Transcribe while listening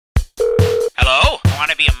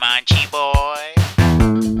want to be a Manchi boy?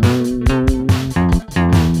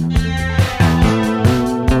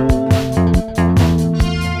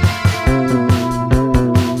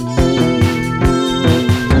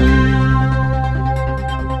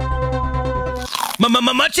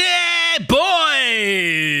 Manchi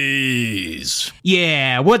boys!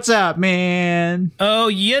 Yeah, what's up, man? Oh,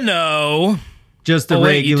 you know. Just the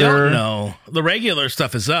wait, regular. You don't know. The regular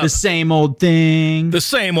stuff is up. The same old thing. The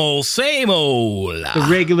same old, same old. The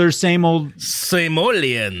regular, same old.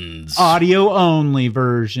 Same-olians. Audio only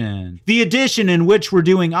version. The edition in which we're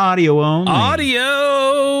doing audio only.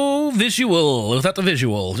 Audio visual. Without the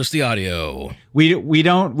visual, just the audio. We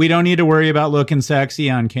don't need to worry about looking sexy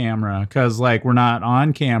on camera because like we're not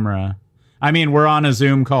on camera. I mean, we're on a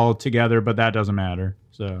Zoom call together, but that doesn't matter.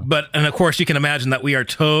 So. And of course, you can imagine that we are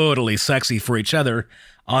totally sexy for each other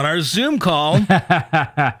on our Zoom call.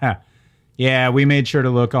 Yeah, we made sure to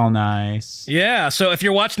look all nice. Yeah, so if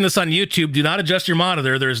you're watching this on YouTube, do not adjust your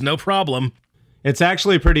monitor. There's no problem. It's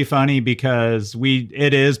actually pretty funny because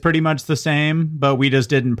it is pretty much the same, but we just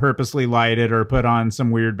didn't purposely light it or put on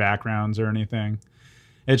some weird backgrounds or anything.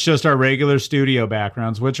 It's just our regular studio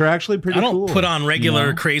backgrounds, which are actually pretty cool. I don't put on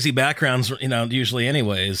regular crazy backgrounds, usually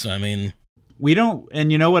anyways. I mean... We don't,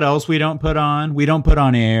 and you know what else we don't put on? We don't put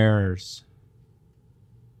on airs.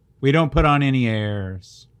 We don't put on any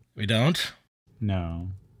airs. We don't? No.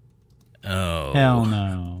 Oh. Hell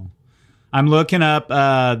no. I'm looking up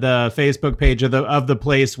the Facebook page of the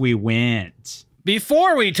place we went.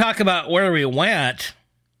 Before we talk about where we went,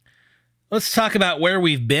 let's talk about where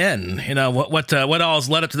we've been. You know, what all's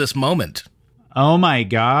led up to this moment. Oh my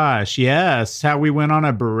gosh, yes. How we went on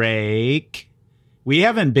a break. We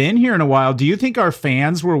haven't been here in a while. Do you think our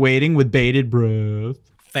fans were waiting with bated breath?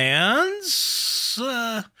 Fans?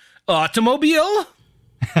 Automobile?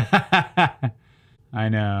 I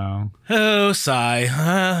know. Oh,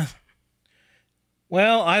 sigh.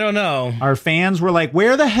 Well, I don't know. Our fans were like,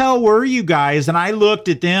 where the hell were you guys? And I looked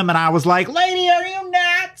at them and I was like, lady, are you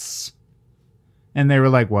nuts? And they were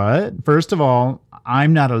like, what? First of all,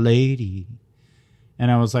 I'm not a lady. And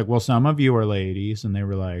I was like, well, some of you are ladies. And they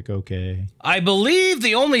were like, okay. I believe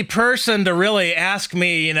the only person to really ask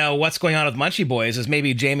me, what's going on with Munchie Boys is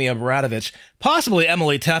maybe Jamie Abratovich, possibly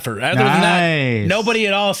Emily Teffer. Other than that, nobody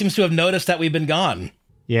at all seems to have noticed that we've been gone.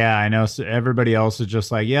 Yeah, I know. So everybody else is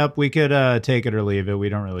just like, yep, we could take it or leave it. We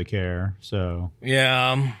don't really care. So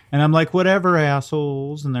yeah. And I'm like, whatever,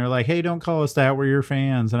 assholes. And they're like, hey, don't call us that. We're your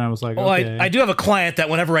fans. And I was like, well, okay. I do have a client that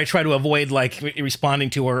whenever I try to avoid responding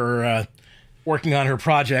to her or working on her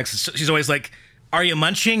projects, she's always like, are you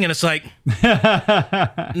munching? And it's like,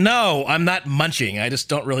 no, I'm not munching. I just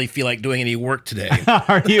don't really feel like doing any work today.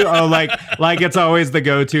 Are you? Oh, like it's always the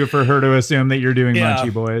go-to for her to assume that you're doing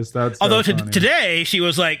Munchie Boys. That's although so today she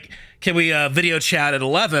was like, can we video chat at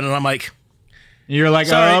 11? And I'm like, you're like,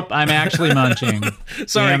 sorry. Oh, I'm actually munching.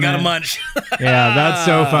 Sorry, I gotta munch. Yeah, that's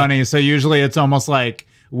so funny. So usually it's almost like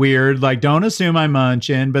weird, like don't assume I'm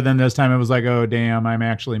munching, but then this time it was like, oh damn, I'm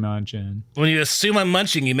actually munching. When you assume I'm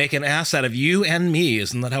munching, you make an ass out of you and me.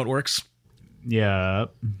 Isn't that how it works? Yeah.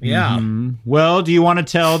 Yeah. Mm-hmm. Well, do you want to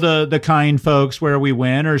tell the kind folks where we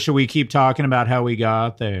went, or should we keep talking about how we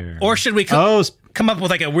got there? Or should we come up with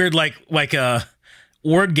like a weird like a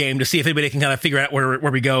word game to see if anybody can kind of figure out where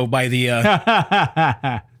we go by the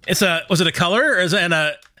was it a color or is it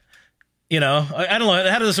I don't know,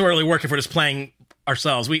 how does this really work if we're just playing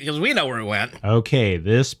ourselves? Because we know where we went. Okay,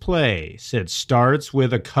 this place, it starts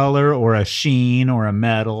with a color or a sheen or a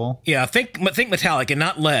metal. Yeah, think metallic and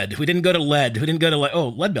not lead. We didn't go to lead. We didn't go to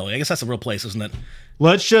Lead Belly. I guess that's a real place, isn't it?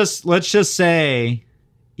 Let's just say,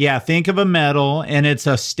 yeah, think of a metal and it's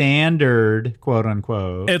a standard, quote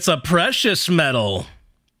unquote. It's a precious metal.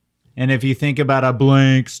 And if you think about a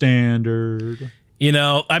blank standard,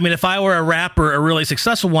 I mean, if I were a rapper, a really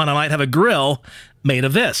successful one, I might have a grill made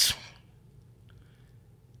of this.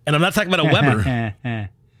 And I'm not talking about a Weber.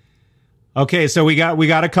 Okay, so we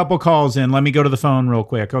got a couple calls in. Let me go to the phone real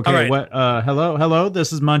quick. Okay, right. What? Hello.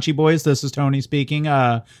 This is Munchie Boys. This is Tony speaking.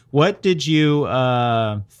 What did you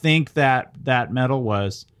think that metal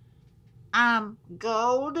was?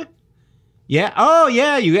 Gold. Yeah. Oh,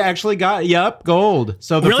 yeah. You actually got gold.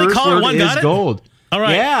 So the really? first Caller word is gold. All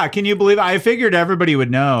right. Yeah. Can you believe it? I figured everybody would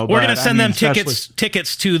know. We're gonna send them tickets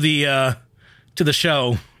to the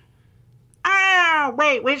show. Oh,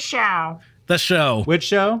 wait, which show? The show. Which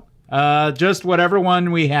show? Just whatever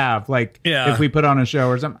one we have. Like, if we put on a show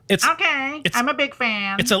or something. Okay. I'm a big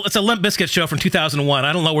fan. It's a Limp Bizkit show from 2001.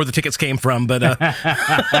 I don't know where the tickets came from, but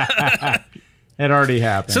it already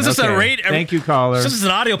happened. Since it's Thank you, caller. Since it's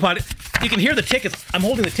an audio pod, you can hear the tickets. I'm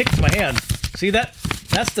holding the tickets in my hand. See that?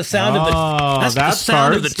 That's the sound of the. Oh, That's the that's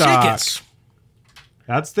sound of the cardstock. tickets.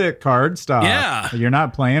 That's the card stock. Yeah. You're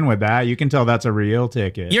not playing with that. You can tell that's a real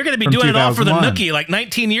ticket. You're going to be from doing it all for the 2001. nookie like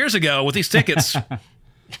 19 years ago with these tickets.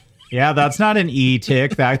 Yeah, that's not an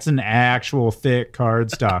e-tick. That's an actual thick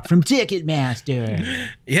card stock from Ticketmaster.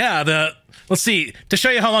 Yeah, let's see. To show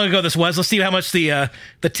you how long ago this was, let's see how much the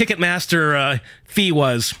Ticketmaster fee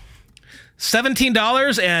was.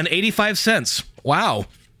 $17.85. Wow.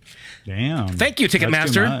 Damn. Thank you,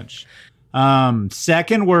 That's too Ticketmaster. much.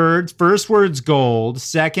 Second words, first word's gold.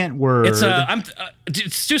 Second word.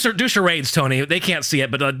 Do charades, Tony. They can't see it,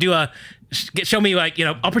 but show me like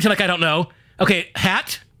I'll pretend like I don't know. Okay,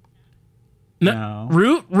 hat. No.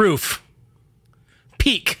 Roof.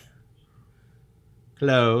 Peak.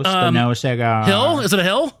 Close, but no cigar. Hill. Is it a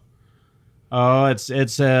hill? Oh, it's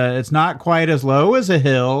not quite as low as a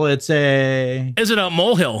hill. Is it a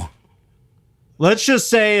molehill? Let's just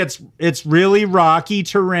say it's really rocky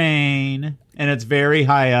terrain and it's very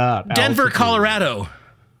high up. Denver, altitude. Colorado.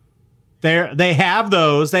 They have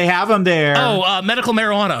those. They have them there. Oh, medical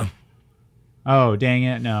marijuana. Oh, dang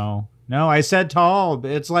it. No, I said tall.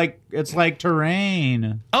 It's like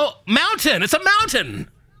terrain. Oh, mountain. It's a mountain.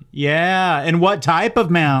 Yeah. And what type of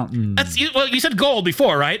mountain? You said gold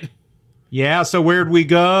before, right? Yeah. So where'd we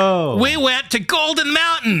go? We went to Golden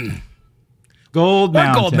Mountain. Gold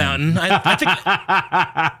Mountain. Or Gold Mountain.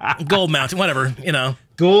 I think Gold Mountain, whatever,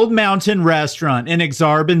 Gold Mountain Restaurant in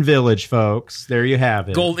Exarban Village, folks. There you have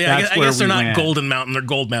it. Gold. Yeah, That's I where guess they're we not went. Golden Mountain. They're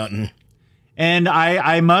Gold Mountain. And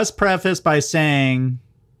I must preface by saying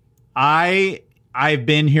I've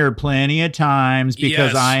been here plenty of times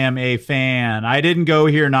because Yes. I am a fan. I didn't go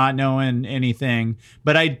here not knowing anything,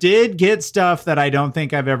 but I did get stuff that I don't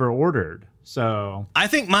think I've ever ordered. So I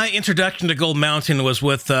think my introduction to Gold Mountain was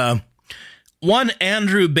with one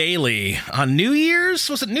Andrew Bailey on New Year's.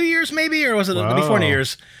 Was it New Year's maybe, or was it Whoa. before New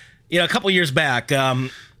Year's? A couple years back.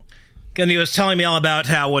 And he was telling me all about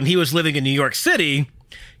how when he was living in New York City,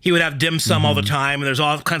 he would have dim sum all the time, and there's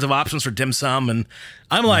all kinds of options for dim sum. And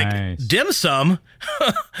I'm like, Nice. dim sum?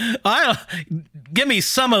 Give me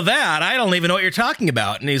some of that. I don't even know what you're talking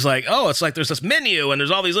about. And he's like, oh, it's like there's this menu, and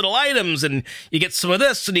there's all these little items, and you get some of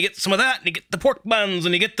this, and you get some of that, and you get the pork buns,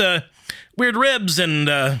 and you get the weird ribs, and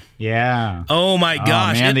yeah. oh my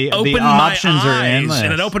gosh, man, it the opened options my are eyes, endless.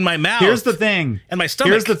 and it opened my mouth. Here's the thing. And my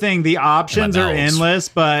stomach. Here's the thing. The options And are my bowels. endless,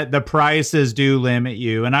 but the prices do limit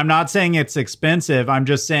you. And I'm not saying it's expensive. I'm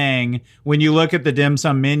just saying when you look at the dim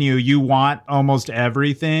sum menu, you want almost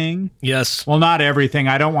everything. Yes. Well, not everything.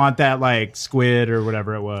 I don't want that like squid or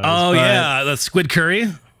whatever it was. Oh but, yeah, the squid curry.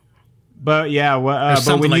 But yeah, but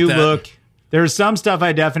something when like you that. look, there's some stuff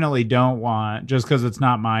I definitely don't want just because it's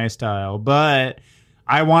not my style. But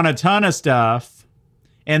I want a ton of stuff.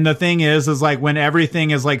 And the thing is like when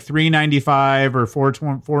everything is like $3.95 or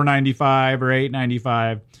 $4.95 or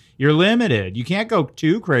 $8.95, you're limited. You can't go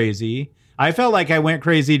too crazy. I felt like I went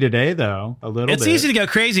crazy today, though, a little It's bit. easy to go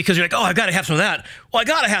crazy because you're like, oh, I got to have some of that. Well, I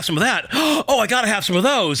got to have some of that. Oh, I got to have some of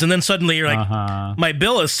those. And then suddenly you're like, my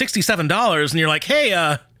bill is $67. And you're like, hey,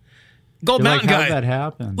 Gold You're like, Mountain how'd guy, that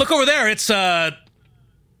happen? look over there. It's a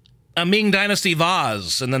Ming Dynasty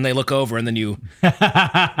vase. And then they look over, and then you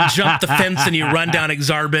jump the fence and you run down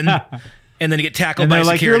Exarban. And then you get tackled And by they're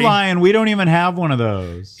like, security. you're lying. We don't even have one of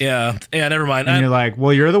those. Yeah, never mind. And you're like,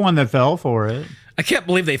 well, you're the one that fell for it. I can't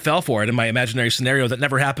believe they fell for it in my imaginary scenario that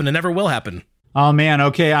never happened and never will happen. Oh man,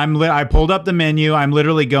 okay. I pulled up the menu. I'm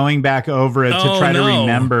literally going back over it to Oh, try to no.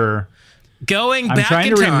 remember. Going I'm back trying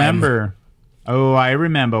in to time. remember. Oh, I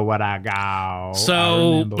remember what I got.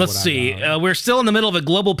 So let's see. We're still in the middle of a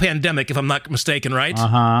global pandemic, if I'm not mistaken, right?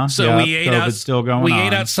 So we ate still going We on.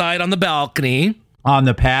 ate outside on the balcony. On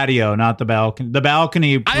the patio, not the balcony. The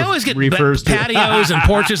balcony. I always get refers to patios and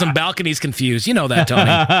porches and balconies confused. You know that,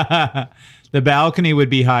 Tony. The balcony would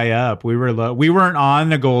be high up. We were low. We weren't on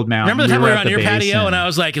the Gold Mountain. Remember the time we were at on the your patio, basin. and I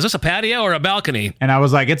was like, "Is this a patio or a balcony?" And I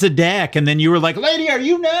was like, it's a deck. And then you were like, lady, are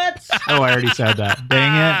you nuts? Oh, I already said that.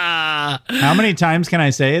 Dang it. Ah, How many times can I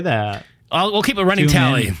say that? we'll keep a running Too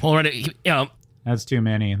tally. many. We'll run it. That's too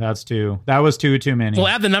many. That's two. That was too many. We'll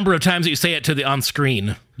add the number of times that you say it to the on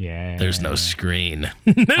screen. Yeah. There's no screen.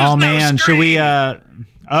 There's Oh no man, should we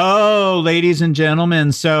oh, ladies and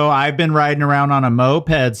gentlemen, so I've been riding around on a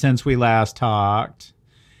moped since we last talked.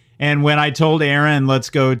 And when I told Aaron, let's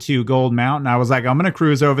go to Gold Mountain, I was like, I'm going to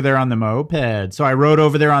cruise over there on the moped. So I rode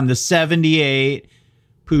over there on the 78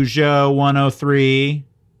 Peugeot 103,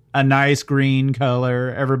 a nice green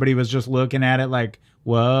color. Everybody was just looking at it like,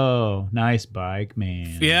 whoa, nice bike,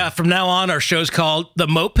 man. Yeah, from now on, our show's called The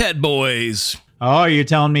Moped Boys. Oh, you're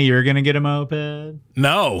telling me you're gonna get a moped?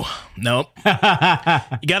 No, nope. You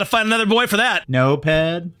got to find another boy for that.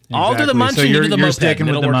 Noped? I'll do the Exactly. munching, So you do the moped. sticking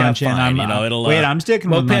with It'll the work out munching. fine. I'm sticking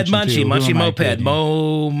with moped munching munchy, too. Who munchy am I moped, kidding?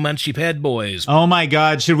 munchy ped boys. Oh my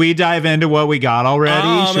God! Should we dive into what we got already?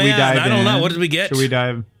 Oh, Should we man, dive I don't in? know. What did we get? Should we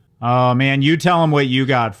dive? Oh man, you tell them what you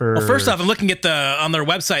got first. Well, first off, I'm looking at on their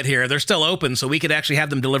website here. They're still open, so we could actually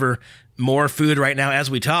have them deliver more food right now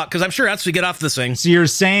as we talk. Because I'm sure as we get off this thing, So you're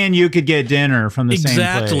saying you could get dinner from the same place?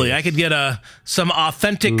 exactly, I could get some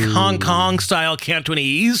authentic Hong Kong style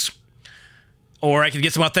Cantonese, or I could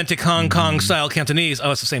get some authentic Hong Kong style Cantonese.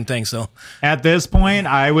 Oh, it's the same thing. So At this point,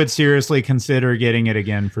 I would seriously consider getting it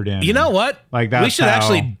again for dinner. you know what? Like that's we should how-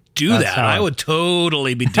 actually do that's that. how- I would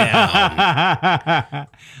totally be down.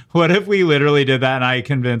 What if we literally did that and I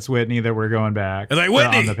convinced Whitney that we're going back? It's like, We're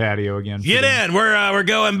Whitney, on the patio again. for Get dinner. in. We're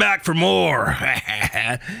going back for more.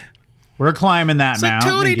 We're climbing that It's like,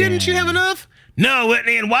 mountain. Tony, didn't you again. have enough? No,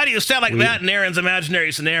 Whitney, and why do you sound like that in Aaron's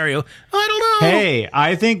imaginary scenario? I don't know. Hey,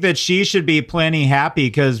 I think that she should be plenty happy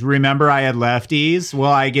because remember I had lefties?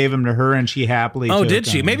 Well, I gave them to her and she happily Oh, took did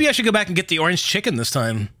she? them. Maybe I should go back and get the orange chicken this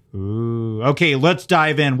time. Ooh. Okay, let's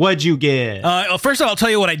dive in. What'd you get? Well, first of all, I'll tell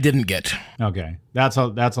you what I didn't get. Okay. That's a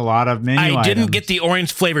lot of menu I didn't items. get the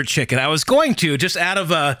orange flavored chicken. I was going to, just out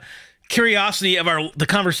of curiosity of the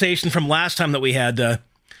conversation from last time that we had a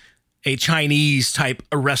Chinese type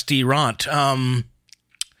restaurant.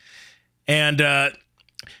 And the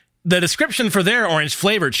description for their orange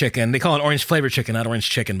flavored chicken, they call it orange flavored chicken, not orange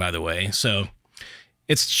chicken, by the way. So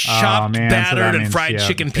it's chopped, man, so that battered, and means fried you have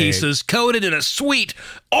chicken to take- pieces, coated in a sweet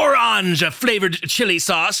orange flavored chili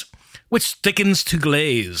sauce, which thickens to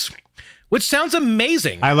glaze, which sounds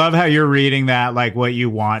amazing. I love how you're reading that like what you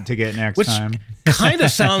want to get next Which time. kind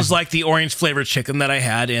of sounds like the orange flavored chicken that I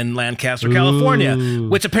had in Lancaster, California, Ooh.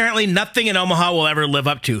 which apparently nothing in Omaha will ever live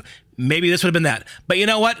up to. Maybe this would have been that. But you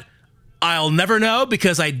know what? I'll never know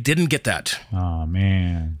because I didn't get that. Oh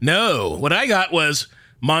man. No, what I got was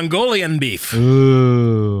Mongolian beef.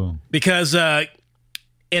 Ooh. Because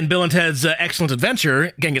in Bill and Ted's Excellent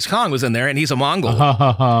Adventure, Genghis Khan was in there, and he's a Mongol.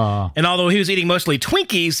 Oh, And although he was eating mostly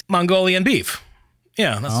Twinkies, Mongolian beef.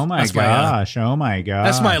 Yeah, that's, my that's gosh. Oh my gosh.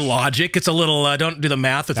 that's my logic. It's a little, don't do the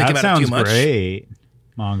math or think That about sounds it too much. great.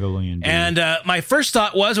 Mongolian beef. And my first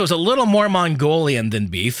thought was it was a little more Mongolian than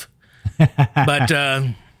beef. But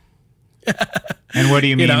And what do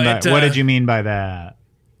you mean know, by it, what did you mean by that?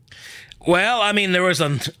 well, I mean, there was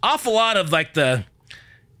an awful lot of like the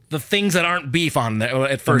things that aren't beef on there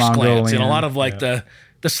at first glance. You know, a Mongolian, lot of like the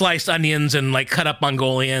sliced onions and like cut up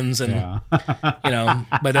Mongolians and you know,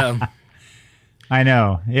 but I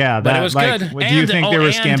know. Yeah, but that, it was like, good. Do you think they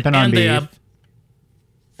were skimping on beef?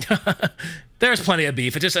 There's plenty of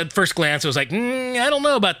beef. It just at first glance it was like, I don't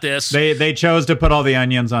know about this. They chose to put all the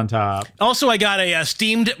onions on top. Also, I got a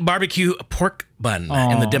steamed barbecue pork bun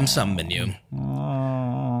in the dim sum menu.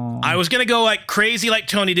 Oh. I was gonna go like crazy like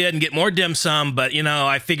Tony did and get more dim sum, but you know,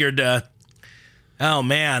 I figured, oh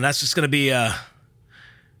man, that's just gonna be,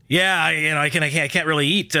 yeah, you know, I can't really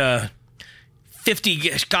eat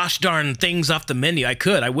 50 gosh darn things off the menu. I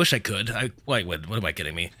could, I wish I could. Wait, what am I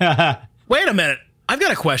kidding me? Wait a minute, I've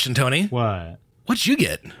got a question, Tony. What? What'd you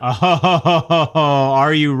get? Oh,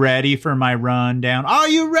 are you ready for my rundown? Are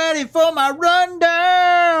you ready for my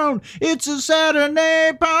rundown? It's a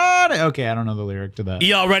Saturday party. Okay, I don't know the lyric to that.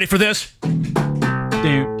 Y'all ready for this?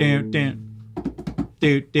 Do, do, do.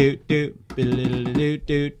 Do, do, do. Do,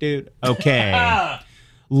 do, do. Okay.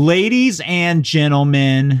 Ladies and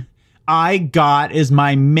gentlemen, I got as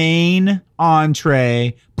my main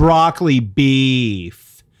entree broccoli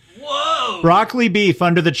beef. Whoa! Broccoli beef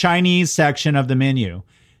under the Chinese section of the menu.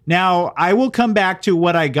 Now, I will come back to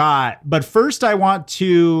what I got, but first I want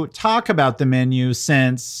to talk about the menu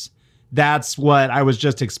since that's what I was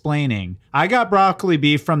just explaining. I got broccoli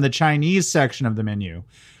beef from the Chinese section of the menu.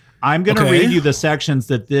 I'm going to Okay. read you the sections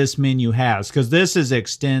that this menu has because this is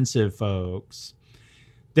extensive, folks.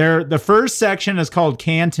 The first section is called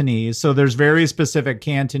Cantonese, so there's very specific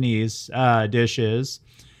Cantonese dishes.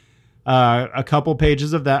 A couple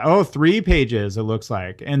pages of that. Oh, 3 pages it looks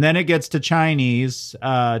like. And then it gets to Chinese.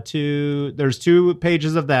 There's 2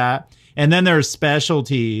 pages of that. And then there's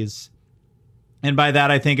specialties. And by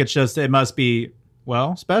that I think it must be,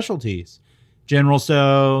 well, specialties. General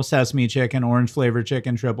So, sesame chicken, orange flavored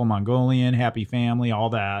chicken, triple Mongolian, happy family, all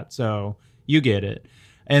that. So you get it.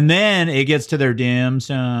 And then it gets to their dim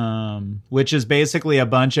sum, which is basically a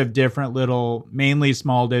bunch of different little, mainly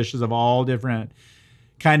small dishes of all different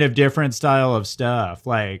kind of different style of stuff,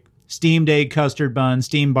 like steamed egg custard bun,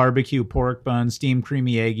 steamed barbecue pork bun, steamed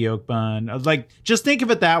creamy egg yolk bun. Like, just think of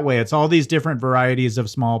it that way. It's all these different varieties of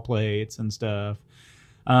small plates and stuff.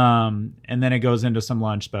 And then it goes into some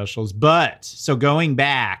lunch specials. But so going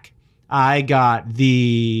back, I got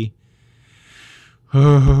the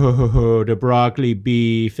broccoli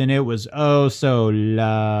beef, and it was oh so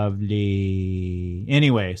lovely.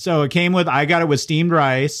 Anyway, so I got it with steamed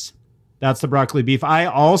rice. That's the broccoli beef. I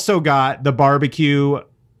also got the barbecue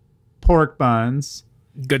pork buns.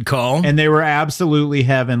 Good call. And they were absolutely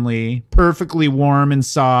heavenly, perfectly warm and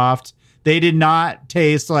soft. They did not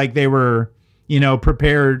taste like they were,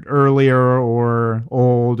 prepared earlier or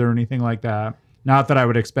old or anything like that. Not that I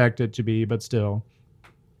would expect it to be, but still.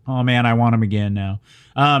 Oh man, I want them again now.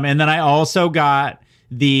 And then I also got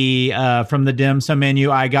the from the dim sum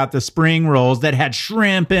menu, I got the spring rolls that had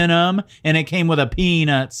shrimp in them, and it came with a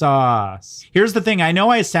peanut sauce. Here's the thing. I know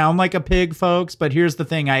I sound like a pig, folks, but here's the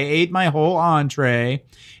thing. I ate my whole entree,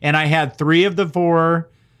 and I had 3 of the 4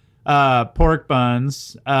 pork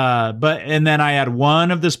buns, and then I had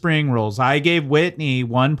 1 of the spring rolls. I gave Whitney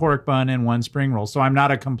 1 pork bun and 1 spring roll, so I'm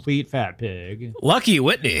not a complete fat pig. Lucky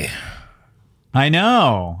Whitney. I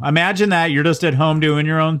know. Imagine that you're just at home doing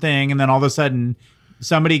your own thing, and then all of a sudden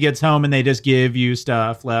somebody gets home and they just give you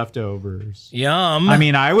stuff, leftovers. Yum. I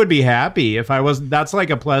mean, I would be happy if I wasn't. That's like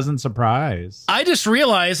a pleasant surprise. I just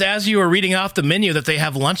realized as you were reading off the menu that they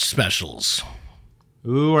have lunch specials.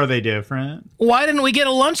 Ooh, are they different? Why didn't we get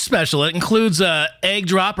a lunch special? It includes a egg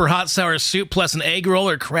drop or hot sour soup plus an egg roll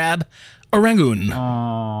or crab or rangoon.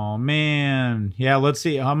 Oh, man. Yeah, let's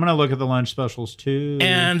see. I'm going to look at the lunch specials, too.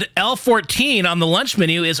 And L14 on the lunch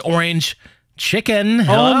menu is orange chicken.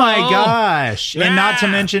 Hello. Oh, my gosh. Yeah. And not to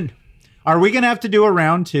mention, are we going to have to do a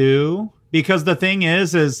round 2? Because the thing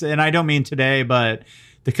is, and I don't mean today, but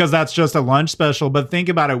because that's just a lunch special. But think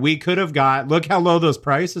about it. We could have look how low those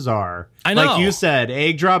prices are. I know. Like you said,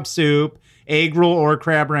 egg drop soup, egg roll or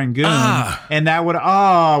crab rangoon, and that would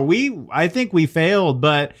I think we failed.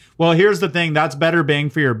 But well, here's the thing, that's better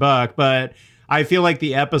bang for your buck. But I feel like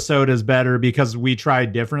the episode is better because we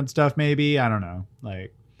tried different stuff. Maybe, I don't know,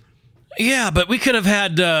 like yeah, but we could have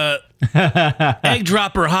had egg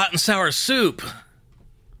drop or hot and sour soup.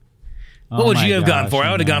 What would you have gone for?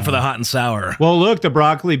 I would have gone for the hot and sour. Well, look, the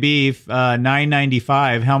broccoli beef,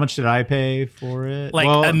 $9.95. How much did I pay for it? Like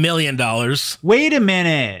 $1 million. Wait a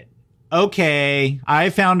minute. Okay,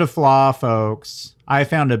 I found a flaw, folks. I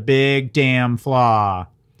found a big damn flaw.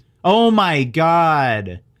 Oh my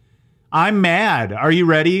God. I'm mad. Are you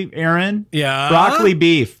ready, Aaron? Yeah. Broccoli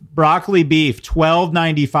beef,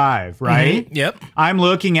 $12.95, right? Mm-hmm. Yep. I'm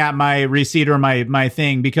looking at my receipt or my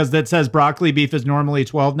thing because that says broccoli beef is normally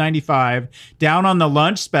 $12.95. Down on the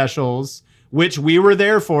lunch specials, which we were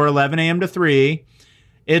there for 11 a.m. to 3,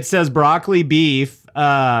 it says broccoli beef for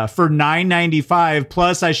 $9.95,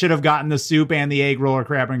 plus I should have gotten the soup and the egg roll or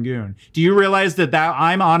crab rangoon. Do you realize that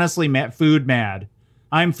I'm honestly food mad?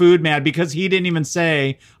 I'm food mad because he didn't even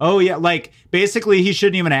say, oh yeah, like basically he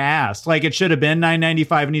shouldn't even have asked. Like it should have been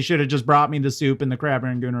 $9.95 and he should have just brought me the soup and the crab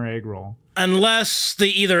rangoon or egg roll. Unless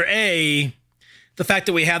the fact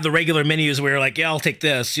that we have the regular menus where you're like, yeah, I'll take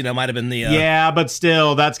this, might have been the... Yeah, but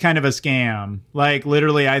still, that's kind of a scam. Like,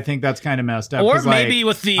 literally, I think that's kind of messed up. Or maybe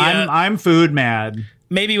with the... I'm food mad.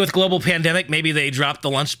 Maybe with global pandemic, maybe they dropped the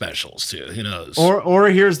lunch specials, too. Who knows? Or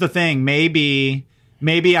here's the thing. Maybe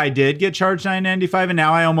I did get charged $9.95, and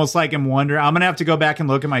now I almost am wondering. I'm going to have to go back and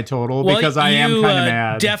look at my total because I am kind of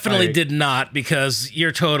mad. Definitely did not, because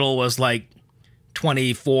your total was like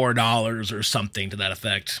 $24 or something to that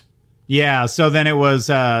effect. Yeah, so then it was,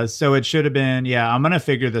 so it should have been, yeah, I'm going to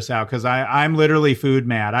figure this out because I'm literally food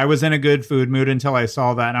mad. I was in a good food mood until I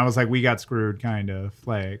saw that, and I was like, we got screwed, kind of.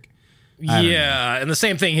 Yeah, and the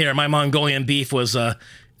same thing here. My Mongolian beef was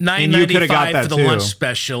 $9.95 for the lunch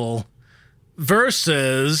special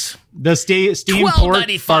versus the steamed pork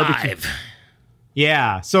barbecue.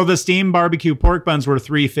 Yeah, so the steamed barbecue pork buns were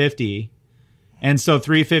 $3.50, and so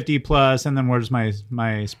 $3.50 plus, and then where's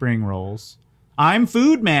my spring rolls? I'm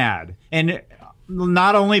food mad. And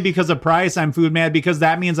not only because of price, I'm food mad because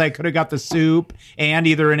that means I could have got the soup and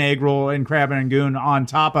either an egg roll and crab rangoon on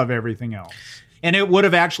top of everything else. And it would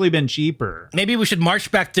have actually been cheaper. Maybe we should march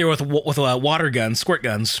back there with water guns, squirt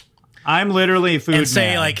guns. I'm literally food mad. And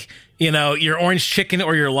say, your orange chicken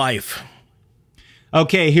or your life.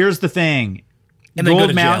 Okay, here's the thing. And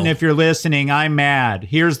Gold Mountain, if you're listening, I'm mad.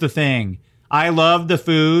 Here's the thing. I loved the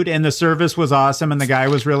food and the service was awesome and the guy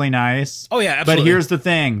was really nice. Oh, yeah, absolutely. But here's the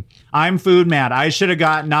thing. I'm food mad. I should have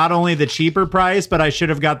got not only the cheaper price, but I should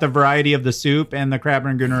have got the variety of the soup and the crab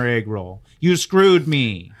rangoon or egg roll. You screwed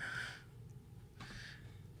me.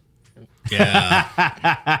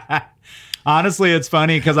 Yeah. Honestly, it's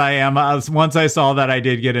funny because once I saw that, I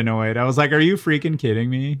did get annoyed. I was like, are you freaking kidding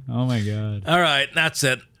me? Oh my God. All right, that's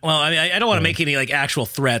it. Well, I mean, I don't want to make any like actual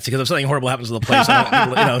threats because if something horrible happens to the place,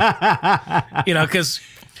 I don't, because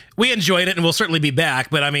we enjoyed it and we'll certainly be back.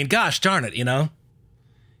 But I mean, gosh darn it,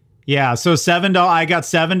 Yeah, so $7. I got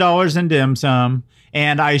 $7 in dim sum,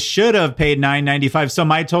 and I should have paid $9.95. So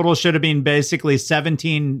my total should have been basically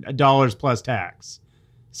 $17 plus tax.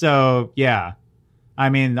 So yeah, I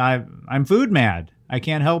mean, I'm food mad. I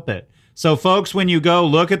can't help it. So folks, when you go,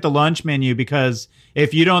 look at the lunch menu, because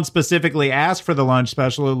if you don't specifically ask for the lunch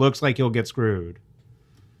special, it looks like you'll get screwed.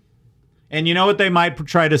 And you know what they might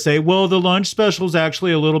try to say? Well, the lunch special is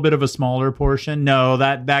actually a little bit of a smaller portion. No,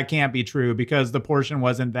 that can't be true because the portion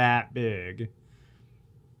wasn't that big.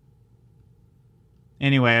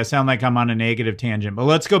 Anyway, I sound like I'm on a negative tangent, but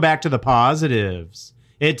let's go back to the positives.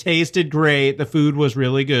 It tasted great. The food was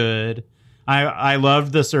really good. I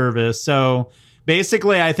loved the service. So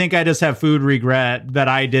basically, I think I just have food regret that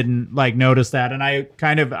I didn't notice that. And I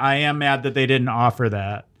am mad that they didn't offer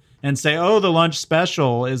that and say, oh, the lunch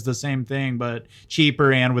special is the same thing, but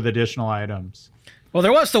cheaper and with additional items. Well,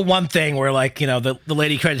 there was the one thing where the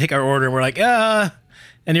lady tried to take our order and we're like, and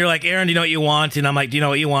you're like, Aaron, do you know what you want? And I'm like, do you know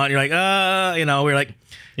what you want? And you're like, we're like,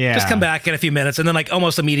 yeah, just come back in a few minutes. And then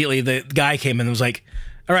almost immediately the guy came in and was like,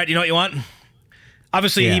 all right, do you know what you want?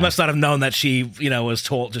 Obviously, he must not have known that she, was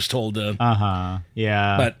told.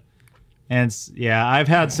 Yeah. But I've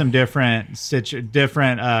had some different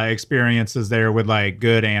experiences there with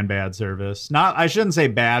good and bad service. I shouldn't say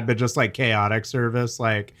bad, but just chaotic service.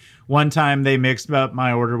 Like one time they mixed up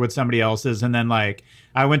my order with somebody else's, and then I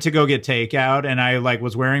went to go get takeout, and I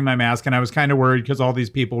was wearing my mask, and I was kind of worried because all these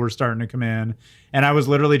people were starting to come in, and I was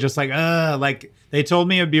literally just they told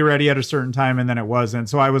me it'd be ready at a certain time, and then it wasn't.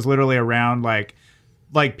 So I was literally around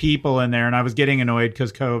people in there, and I was getting annoyed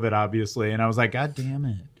because COVID, obviously, and I was like, God damn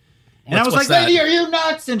it. And I was like, lady, are you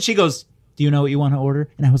nuts? And she goes, do you know what you want to order?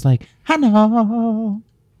 And I was like, I know.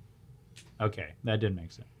 Okay, that did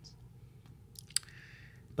make sense.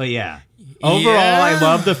 But yeah, overall, I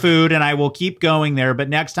love the food, and I will keep going there. But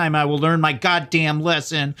next time I will learn my goddamn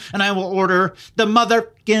lesson, and I will order the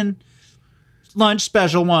motherfucking lunch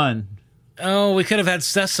special one. Oh, we could have had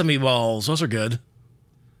sesame balls. Those are good.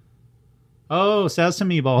 Oh,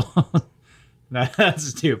 sesame balls. That's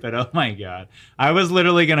stupid. Oh my God. I was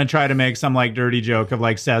literally going to try to make some dirty joke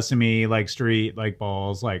of sesame, street,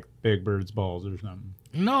 balls, Big Bird's balls or something.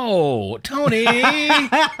 No, Tony.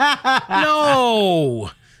 No.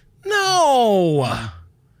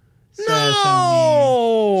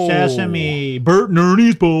 Sesame. Bert and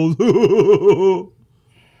Ernie's balls.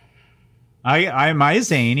 Am I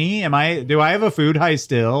zany? Do I have a food high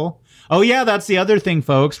still? Oh, yeah, that's the other thing,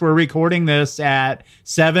 folks. We're recording this at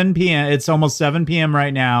 7 p.m. It's almost 7 p.m.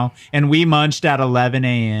 right now, and we munched at 11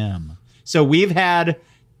 a.m. So we've had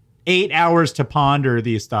 8 hours to ponder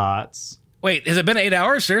these thoughts. Wait, has it been 8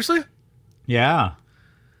 hours? Seriously? Yeah.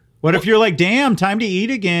 What if you're damn, time to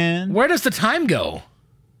eat again? Where does the time go?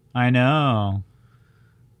 I know.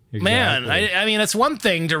 Exactly. Man, I mean, it's one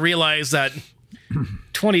thing to realize that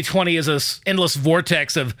 2020 is this endless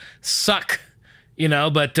vortex of suck.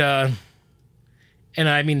 But, and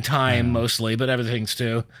I mean time mostly, but other things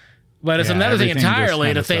too. But it's another thing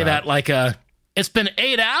entirely to say that it's been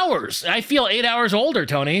 8 hours. I feel 8 hours older,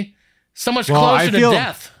 Tony. So much closer to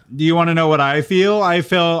death. Do you want to know what I feel? I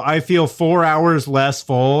feel 4 hours less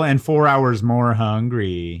full and 4 hours more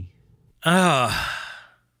hungry. What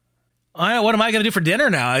am I going to do for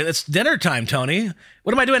dinner now? It's dinner time, Tony.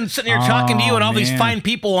 What am I doing sitting here talking to you and all these fine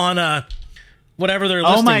people on, whatever they're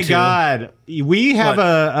listening to? Oh my God. We have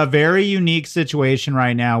a very unique situation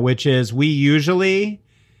right now, which is we usually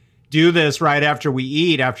do this right after we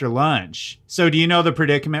eat, after lunch. So do you know the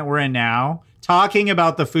predicament we're in now? Talking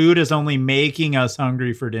about the food is only making us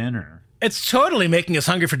hungry for dinner. It's totally making us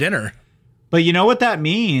hungry for dinner. But you know what that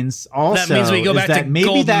means also? That means we go back to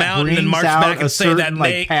Gold Mountain and march back and say that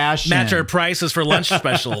match our prices for lunch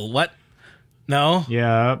special. What? No?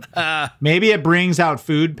 Yeah. Maybe it brings out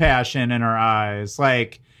food passion in our eyes.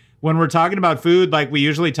 When we're talking about food, we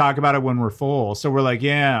usually talk about it when we're full. So we're like,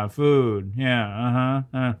 yeah, food. Yeah,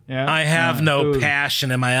 yeah. I have no food.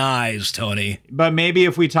 passion in my eyes, Tony. But maybe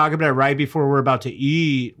if we talk about it right before we're about to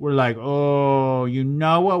eat, we're like, oh, you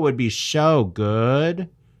know what would be so good?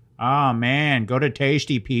 Oh, man, go to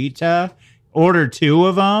Tasty Pizza, order 2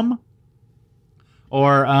 of them.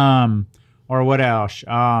 Or what else?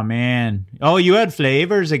 Oh, man. Oh, you had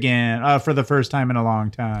flavors again for the first time in a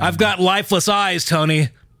long time. I've got lifeless eyes, Tony.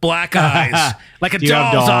 Black eyes. Like a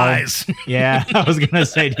doll's eyes. Yeah, I was going to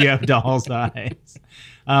say, do you have doll's eyes?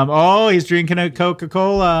 Oh, he's drinking a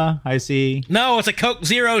Coca-Cola. I see. No, it's a Coke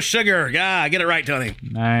Zero Sugar. Yeah, get it right, Tony.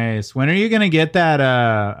 Nice. When are you gonna get that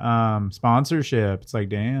sponsorship? It's like,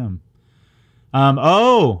 damn.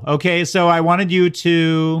 Oh, okay. So I wanted you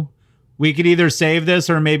to. We could either save this,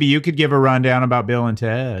 or maybe you could give a rundown about Bill and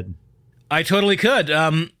Ted. I totally could.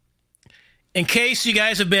 In case you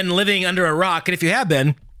guys have been living under a rock, and if you have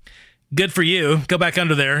been, good for you. Go back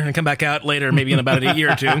under there and come back out later, maybe in about a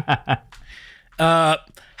year or two.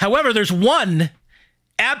 However, there's one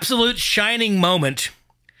absolute shining moment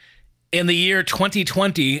in the year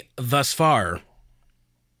 2020 thus far.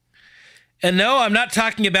 And no, I'm not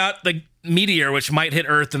talking about the meteor, which might hit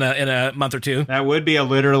Earth in a month or two. That would be a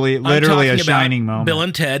literally a shining moment. Bill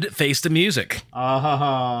and Ted Face the Music.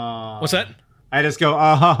 What's that? I just go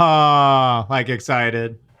like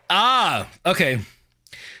excited. Okay.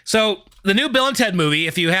 So the new Bill and Ted movie,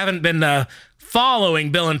 if you haven't been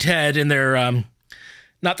following Bill and Ted in their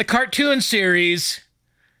not the cartoon series,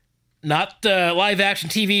 not the live action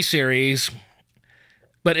TV series,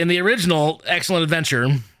 but in the original Excellent Adventure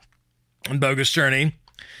and Bogus Journey,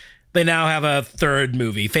 they now have a third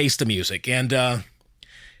movie, Face the Music. And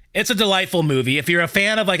it's a delightful movie. If you're a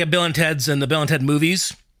fan of like a Bill and Ted's and the Bill and Ted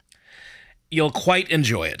movies, you'll quite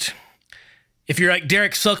enjoy it. If you're like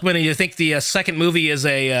Derek Silkman and you think the second movie is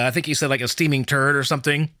I think he said like a steaming turd or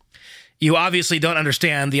something, you obviously don't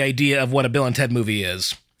understand the idea of what a Bill and Ted movie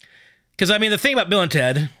is. Because, I mean, the thing about Bill and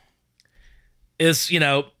Ted is, you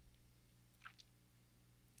know,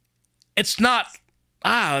 it's not,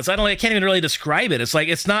 I can't even really describe it. It's like,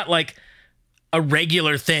 it's not like a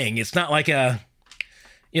regular thing. It's not like a,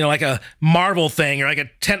 you know, like a Marvel thing or like a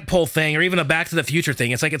tentpole thing or even a Back to the Future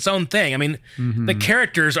thing. It's like its own thing. I mean, the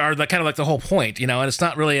characters are the kind of like the whole point, you know, and it's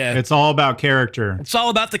not really it's all about character. It's all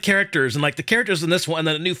about the characters, and like the characters in this one,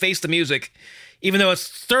 the new Face the Music, even though it's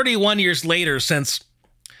 31 years later since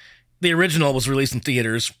the original was released in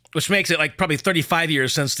theaters, which makes it like probably 35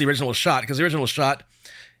 years since the original was shot, because the original was shot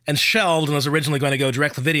and shelved and was originally going to go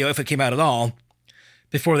direct to video if it came out at all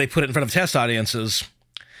before they put it in front of test audiences.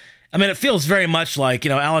 I mean, it feels very much like, you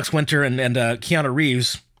know, Alex Winter and Keanu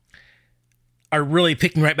Reeves are really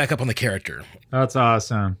picking right back up on the character. That's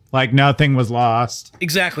awesome. Like nothing was lost.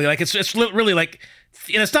 Exactly. Like it's really like,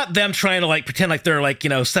 you know, it's not them trying to like pretend like they're like, you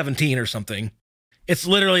know, 17 or something. It's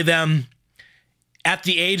literally them at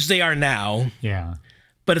the age they are now. Yeah.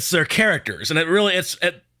 But it's their characters, and it really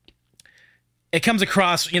it comes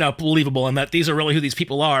across, you know, believable, in that these are really who these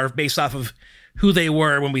people are based off of who they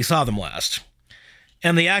were when we saw them last.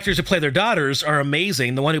 And the actors who play their daughters are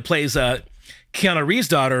amazing. The one who plays Keanu Reeves'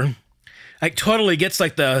 daughter, like, totally gets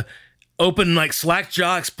like the open, like, slack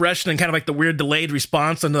jaw expression and kind of like the weird delayed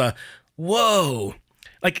response and the whoa,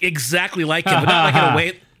 like exactly like him, but not like in a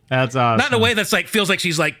way. That's awesome. Not in a way that's like feels like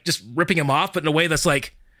she's like just ripping him off, but in a way that's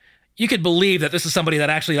like you could believe that this is somebody that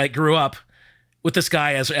actually like grew up with this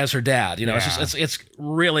guy as her dad. You know, Yeah. it's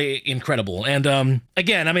really incredible. And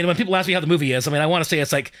again, I mean, when people ask me how the movie is, I mean, I want to say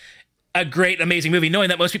it's like a great, amazing movie, knowing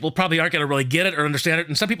that most people probably aren't going to really get it or understand it,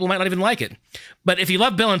 and some people might not even like it. But if you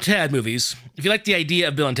love Bill and Ted movies, if you like the idea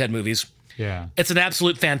of Bill and Ted movies, Yeah. it's an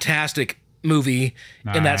absolute fantastic movie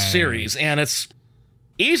in that Nice. series, and it's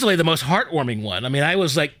easily the most heartwarming one. I mean, I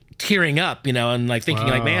was like tearing up, you know, and like thinking,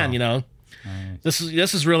 like, Whoa. man, you know, this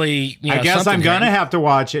is really. You know, I guess something I'm gonna here. have to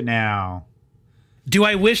watch it now. Do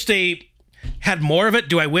I wish they had more of it?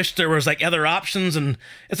 Do I wish there was like other options? And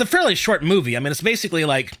it's a fairly short movie. I mean, it's basically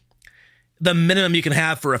like the minimum you can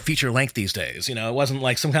have for a feature length these days. You know, it wasn't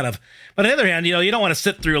like some kind of. But on the other hand, you know, you don't want to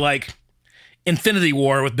sit through like Infinity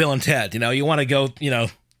War with Bill and Ted. You know, you want to go, you know,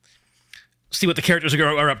 see what the characters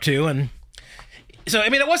are up to. And so, I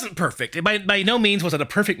mean, it wasn't perfect. By no means was it a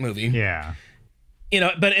perfect movie. Yeah. You know,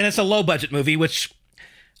 and it's a low budget movie, which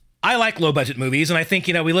I like low budget movies. And I think,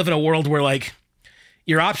 you know, we live in a world where like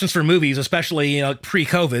your options for movies, especially, you know,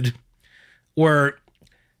 pre-COVID, were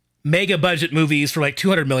mega budget movies for like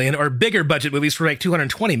 200 million or bigger budget movies for like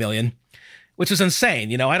 220 million, which is insane.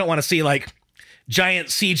 You know, I don't want to see like giant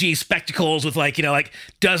CG spectacles with like, you know, like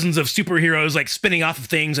dozens of superheroes like spinning off of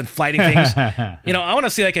things and fighting things. You know, I want to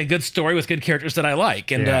see like a good story with good characters that I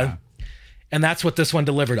like. And, Yeah. and that's what this one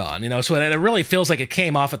delivered on, you know? So it really feels like it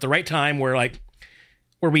came off at the right time where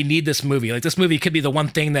we need this movie. Like, this movie could be the one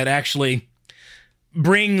thing that actually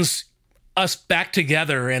brings us back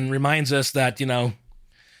together and reminds us that, you know,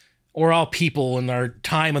 we're all people and our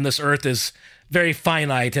time on this earth is very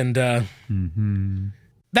finite. And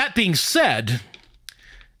that being said,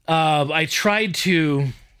 I tried to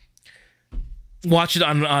watch it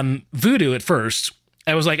on Vudu at first.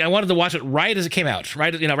 I was like, I wanted to watch it right as it came out,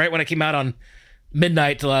 right when it came out on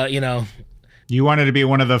midnight, you know, You wanted to be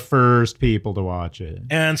one of the first people to watch it.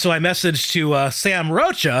 And so I messaged to Sam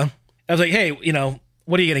Rocha. I was like, hey, you know,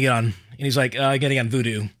 what are you going to get on? And he's like, getting on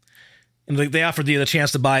Vudu. And like, they offered you the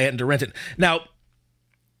chance to buy it and to rent it. Now,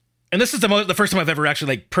 and this is the first time I've ever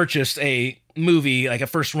actually like purchased a movie, like a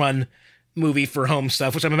first run movie for home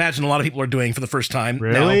stuff, which I imagine a lot of people are doing for the first time.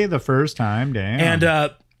 Really? Now. The first time? Damn.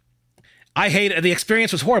 And I hate it. The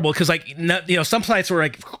experience was horrible because, like, you know, some sites were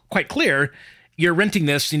like quite clear. You're renting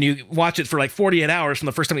this and you watch it for like 48 hours from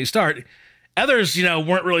the first time you start. Others, you know,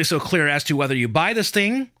 weren't really so clear as to whether you buy this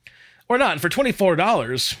thing or not. And for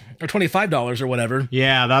 $24 or $25 or whatever.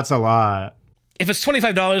 Yeah, that's a lot. If it's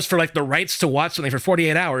 $25 for like the rights to watch something for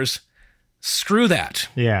 48 hours, screw that.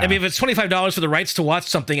 Yeah. I mean, if it's $25 for the rights to watch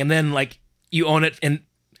something and then like you own it and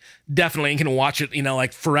definitely can watch it, you know,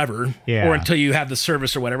 like forever, yeah, or until you have the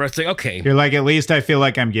service or whatever. It's like, okay. You're like, at least I feel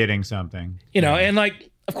like I'm getting something. You know, and like,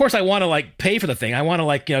 of course I want to like pay for the thing. I want to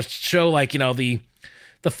like, you know, show like, you know, the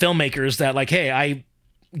filmmakers that like, hey, I'm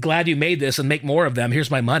glad you made this and make more of them. Here's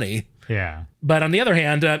my money. Yeah. But on the other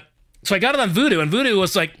hand, so I got it on Vudu, and Vudu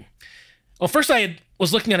was like, well, first I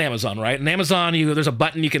was looking on Amazon, right? And Amazon, there's a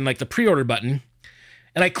button, you can like the pre-order button.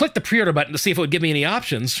 And I clicked the pre-order button to see if it would give me any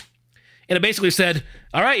options. And it basically said,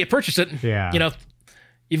 all right, you purchased it. Yeah. You know,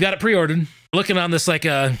 you've got it pre-ordered. Looking on this like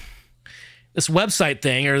this website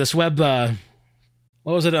thing or this web,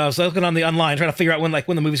 what was it? I was looking on the online trying to figure out when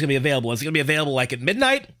the movie's gonna be available. Is it gonna be available like at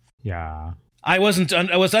midnight? Yeah. I was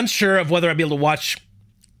unsure of whether I'd be able to watch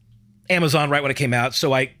Amazon right when it came out,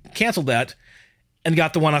 so I canceled that and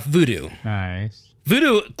got the one off Vudu. Nice.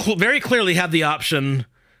 Vudu very clearly had the option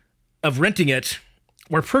of renting it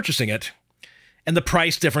or purchasing it, and the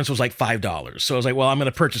price difference was like $5. So I was like, well, I'm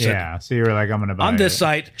going to purchase it. Yeah, so you were like, I'm going to buy it. On this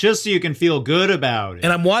site. Just so you can feel good about it.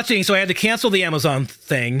 And I'm watching, so I had to cancel the Amazon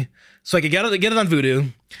thing so I could get it on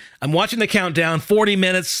Vudu. I'm watching the countdown, 40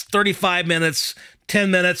 minutes, 35 minutes,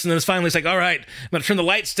 10 minutes, and then it's finally like, all right, I'm going to turn the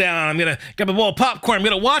lights down. I'm going to grab a bowl of popcorn. I'm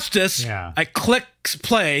going to watch this. Yeah. I click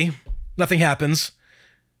play. Nothing happens.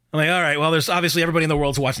 I'm like, all right, well, there's obviously everybody in the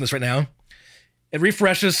world's watching this right now. It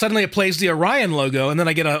refreshes. Suddenly it plays the Orion logo, and then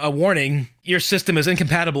I get a warning. Your system is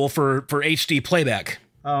incompatible for HD playback.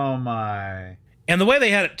 Oh, my. And the way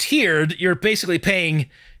they had it tiered, you're basically paying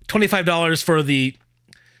 $25 for the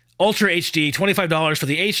Ultra HD, $25 for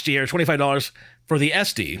the HD, or $25 for the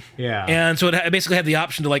SD. Yeah. And so it basically had the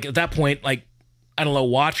option to, like, at that point, like, I don't know,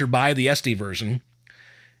 watch or buy the SD version.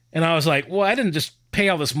 And I was like, well, I didn't just pay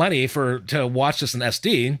all this money to watch this in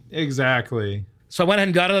SD. Exactly. So I went ahead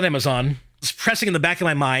and got it on Amazon. It's pressing in the back of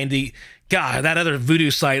my mind, that other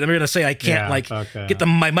Vudu site, they're going to say I can't get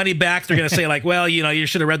my money back. They're going to say like, well, you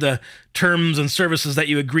should have read the terms and services that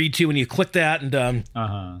you agreed to when you clicked that. And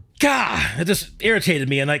it just irritated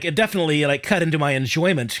me. And like, it definitely like cut into my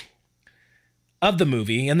enjoyment of the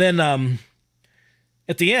movie. And then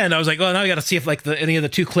at the end, I was like, well, now I got to see if like any of the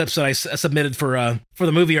 2 clips that I submitted for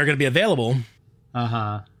the movie are going to be available.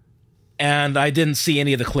 And I didn't see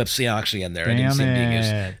any of the clips actually in there. I didn't see them being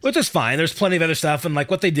used, which is fine. There's plenty of other stuff, and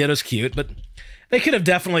like what they did was cute, but they could have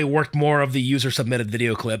definitely worked more of the user submitted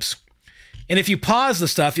video clips. And if you pause the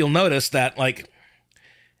stuff, you'll notice that like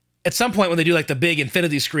at some point when they do like the big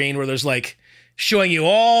infinity screen where there's like showing you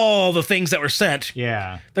all the things that were sent,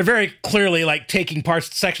 yeah, they're very clearly like taking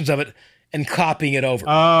sections of it and copying it over.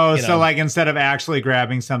 Oh, so like instead of actually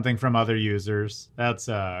grabbing something from other users, that's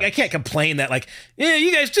I can't complain that like, yeah,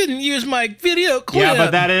 you guys didn't use my video clip. Yeah,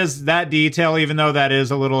 but that detail, even though that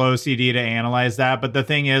is a little OCD to analyze that, but the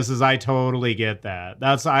thing is I totally get that.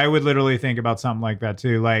 I would literally think about something like that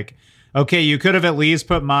too. Like, okay, you could have at least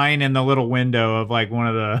put mine in the little window of like one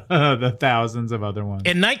of the the thousands of other ones.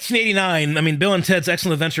 In 1989, I mean, Bill and Ted's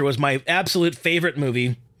Excellent Adventure was my absolute favorite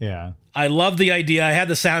movie. Yeah. I loved the idea. I had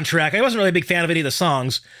the soundtrack. I wasn't really a big fan of any of the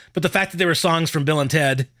songs, but the fact that they were songs from Bill and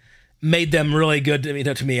Ted made them really good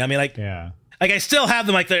to me. I mean, like, yeah, like I still have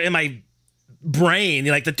them like they're in my brain.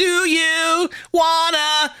 Like the "Do you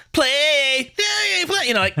wanna play?"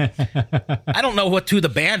 You know, like I don't know who the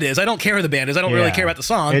band is. I don't care who the band is. I don't really care about the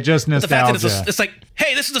song. It just nostalgia. But the fact that it's like,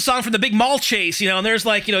 hey, this is the song from the Big Mall Chase, and there's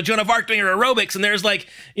like, Joan of Arc doing her aerobics, and there's like,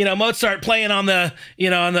 Mozart playing on the,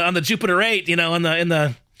 on the Jupiter 8, in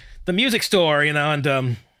the music store, and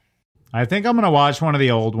I think I'm gonna watch one of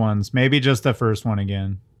the old ones, maybe just the first one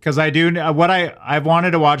again, because I do I've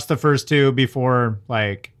wanted to watch the first 2 before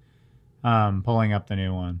like pulling up the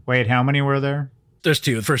new one. Wait, how many were there? There's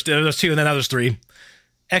 2. There's 2, and then now there's 3.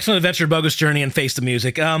 Excellent Adventure, Bogus Journey, and Face the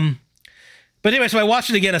Music. But anyway, so I watched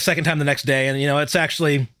it again a second time the next day, and it's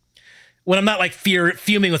actually when I'm not like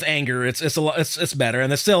fuming with anger, it's better,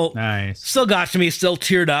 and it's still Nice. still got to me, still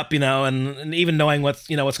teared up, and even knowing what's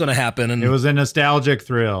going to happen. And It was a nostalgic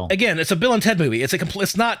thrill. again, it's a Bill and Ted movie.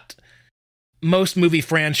 It's not most movie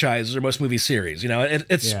franchises or most movie series.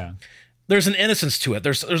 It's Yeah. there's an innocence to it.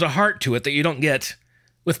 There's a heart to it that you don't get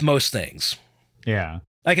with most things. Yeah.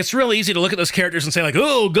 Like, it's real easy to look at those characters and say like,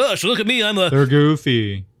 oh gosh, look at me, I'm They're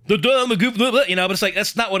goofy. the goof, but it's like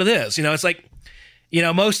that's not what it is. It's like,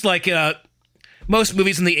 most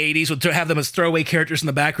movies in the 80s would have them as throwaway characters in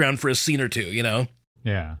the background for a scene or two,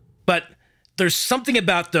 Yeah. But there's something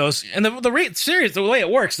about those, and the way it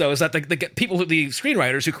works though is that the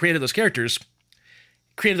screenwriters who created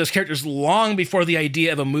those characters long before the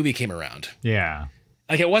idea of a movie came around. Yeah.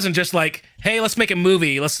 Like, it wasn't just like, hey, let's make a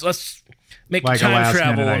movie, let's make Like a time last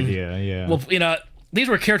travel. minute idea. Yeah. Well, these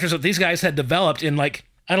were characters that these guys had developed in, like,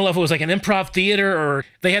 I don't know if it was like an improv theater or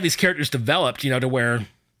they had these characters developed, to where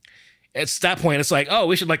at that point it's like, oh,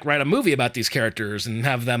 we should like write a movie about these characters and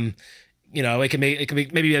have them, it can be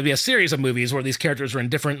maybe a series of movies where these characters are in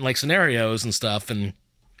different like scenarios and stuff, and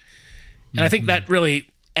I think that really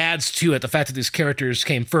adds to it, the fact that these characters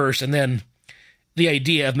came first, and then the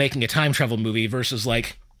idea of making a time travel movie versus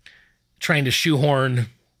like trying to shoehorn,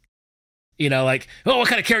 like, oh, what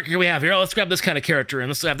kind of character can we have here? Oh, let's grab this kind of character and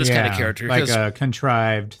let's have this kind of character. Like 'Cause a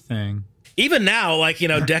contrived thing. even now, like,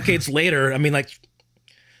 decades later, I mean, like,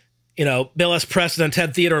 Bill S. Preston and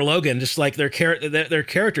Ted Theodore Logan, just like their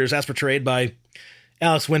characters as portrayed by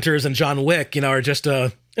Alex Winters and John Wick, are just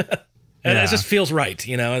and it just feels right,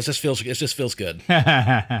 it just feels good.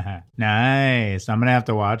 Nice. I'm gonna have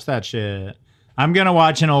to watch that shit. I'm gonna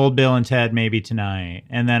watch an old Bill and Ted maybe tonight,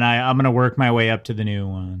 and then I'm gonna work my way up to the new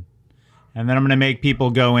one, and then I'm gonna make people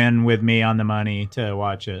go in with me on the money to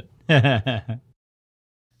watch it.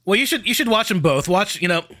 Well, you should watch them both. Watch,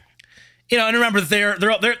 and remember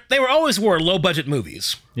that they always were low budget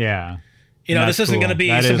movies. Yeah. This isn't cool. going to be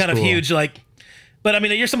That some is kind of cool. huge like. But I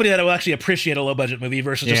mean, you're somebody that will actually appreciate a low budget movie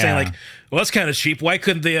versus just saying Yeah. like, well, that's kind of cheap. Why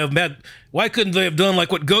couldn't they have done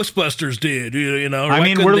like what Ghostbusters did? Or I why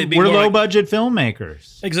mean, couldn't they be we're more low like- budget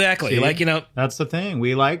filmmakers. Exactly. See? Like, That's the thing.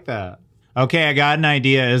 We like that. Okay, I got an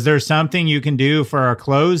idea. Is there something you can do for our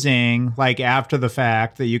closing, like after the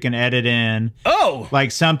fact, that you can edit in? oh,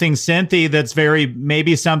 Like something synthy that's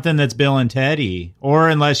maybe something that's Bill and Teddy, or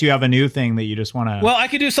unless you have a new thing that you just want to. well, I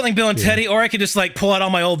could do something Bill and Teddy, or I could just like pull out all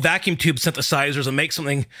my old vacuum tube synthesizers and make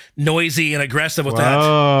something noisy and aggressive with that.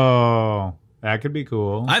 Oh, that could be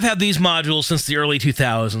cool. I've had these modules since the early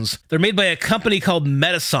 2000s. They're made by a company called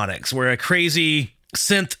Metasonics, where a crazy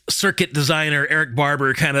synth circuit designer, Eric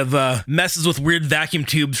Barber, kind of messes with weird vacuum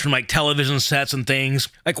tubes from like television sets and things.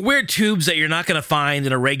 Like weird tubes that you're not going to find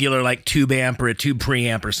in a regular like tube amp or a tube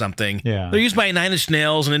preamp or something. Yeah. They're used by Nine Inch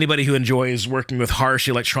Nails and anybody who enjoys working with harsh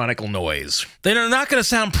electronical noise. They're not going to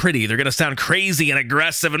sound pretty. They're going to sound crazy and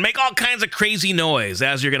aggressive and make all kinds of crazy noise,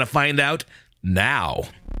 as you're going to find out now.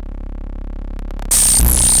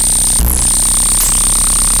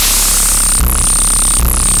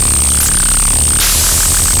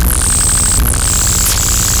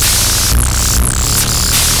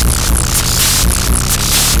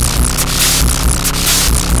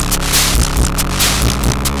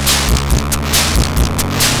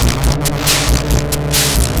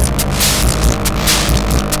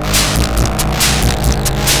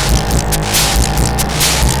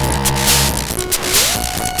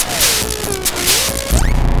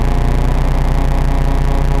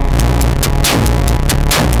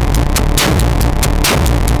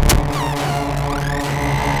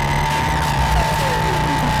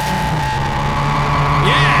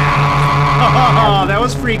 Oh, that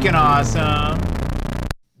was freaking awesome.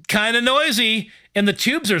 Kind of noisy, and the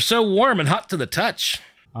tubes are so warm and hot to the touch.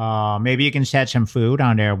 Oh, maybe you can set some food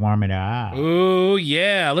on there, warm it up. Ooh,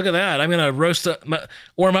 yeah, look at that. I'm going to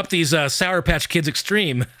warm up these Sour Patch Kids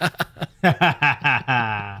Extreme. All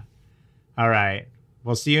right.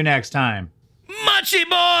 We'll see you next time. Munchie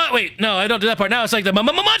Boy! Wait, no, I don't do that part. Now it's like the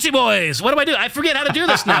Munchie Boys. What do I do? I forget how to do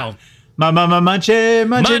this now. Munchie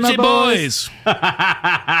Munchie boys.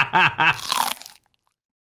 Boys.